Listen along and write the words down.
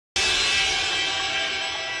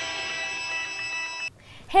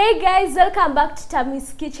Hey guys, welcome back to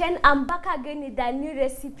Tammy's Kitchen. I'm back again with a new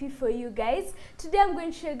recipe for you guys. Today I'm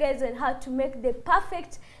going to show you guys on how to make the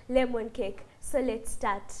perfect lemon cake. So let's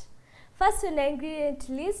start. First on the ingredient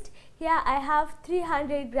list, here I have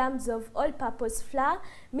 300 grams of all-purpose flour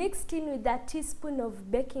mixed in with a teaspoon of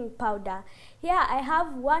baking powder. Here I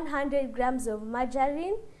have 100 grams of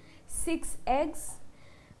margarine, 6 eggs,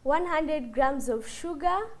 100 grams of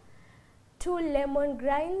sugar, 2 lemon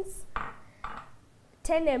grinds,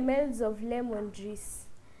 10 ml of lemon juice.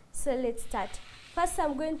 So let's start. First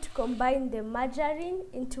I'm going to combine the margarine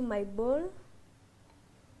into my bowl.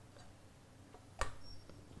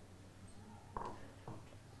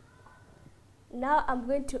 Now I'm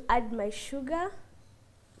going to add my sugar.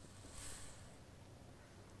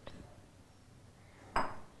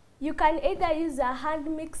 You can either use a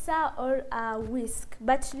hand mixer or a whisk,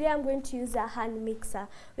 but today I'm going to use a hand mixer.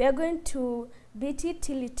 We are going to beat it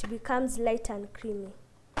till it becomes light and creamy.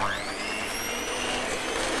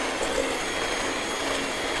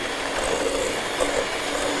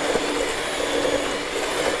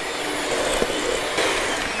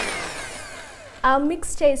 Our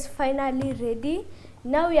mixture is finally ready.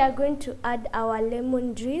 Now we are going to add our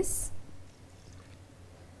lemon juice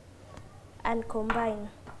and combine.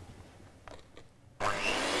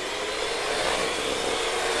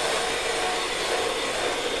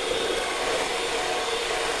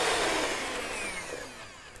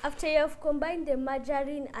 After you have combined the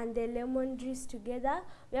margarine and the lemon juice together,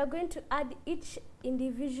 we are going to add each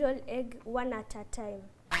individual egg one at a time.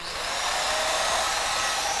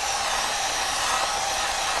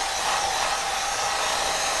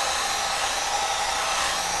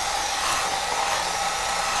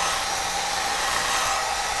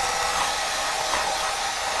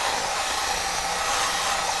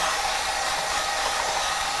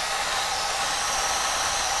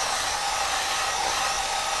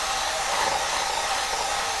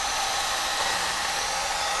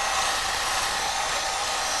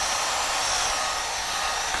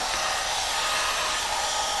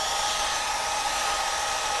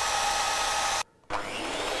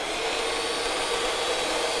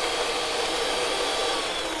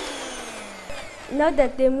 Now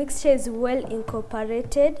that the mixture is well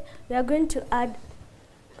incorporated, we are going to add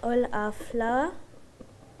all our flour.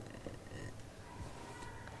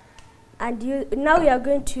 And now we are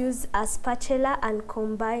going to use a spatula and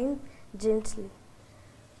combine gently.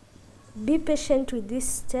 Be patient with this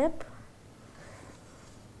step.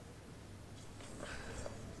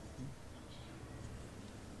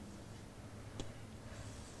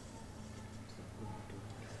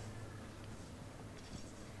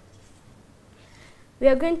 We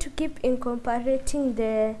are going to keep incorporating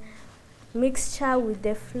the mixture with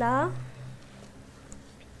the flour.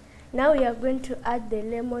 Now we are going to add the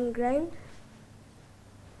lemon grind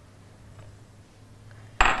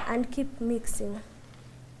and keep mixing.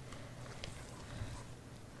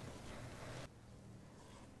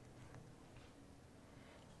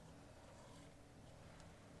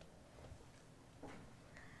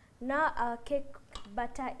 Now our cake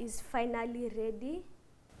batter is finally ready.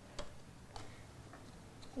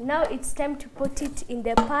 Now it's time to put it in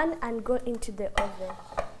the pan and go into the oven.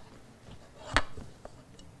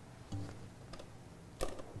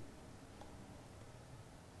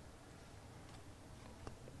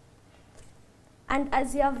 And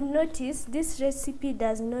as you have noticed, this recipe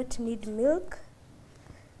does not need milk.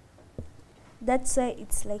 That's why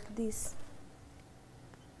it's like this.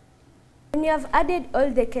 When you have added all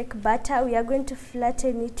the cake batter, we are going to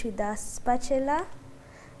flatten it with a spatula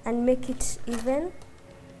and make it even.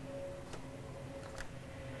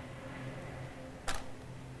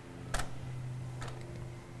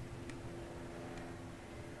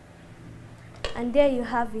 And there you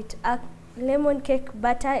have it. Our lemon cake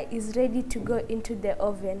batter is ready to go into the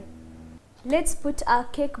oven. Let's put our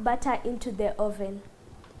cake batter into the oven.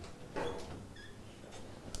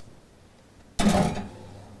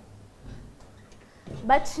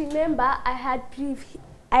 But remember, I had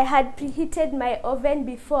preheated my oven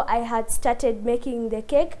before I had started making the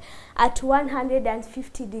cake at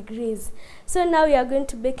 150 degrees. So now we are going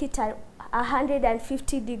to bake it at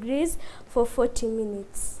 150 degrees for 40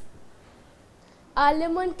 minutes. Our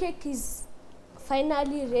lemon cake is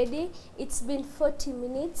finally ready. It's been 40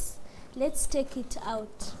 minutes. Let's take it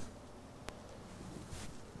out.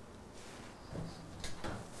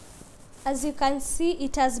 As you can see,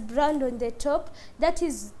 it has browned on the top. That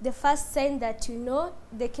is the first sign that you know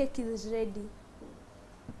the cake is ready.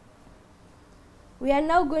 We are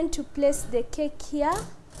now going to place the cake here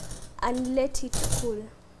and let it cool.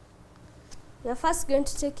 We are first going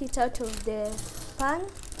to take it out of the pan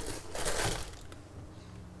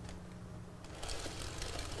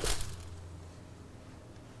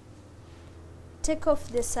Take off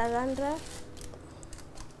the saran wrap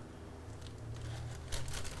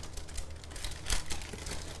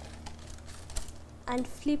and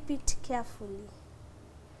flip it carefully.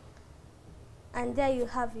 And there you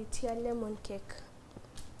have it, your lemon cake.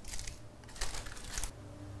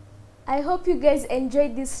 I hope you guys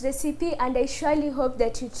enjoyed this recipe, and I surely hope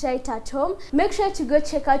that you try it at home. Make sure to go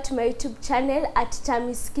check out my YouTube channel at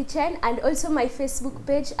Tammy's Kitchen, and also my Facebook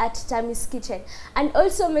page at Tammy's Kitchen. And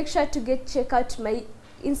also make sure to check out my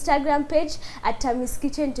Instagram page at Tammy's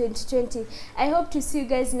Kitchen 2020. I hope to see you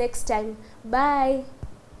guys next time. Bye.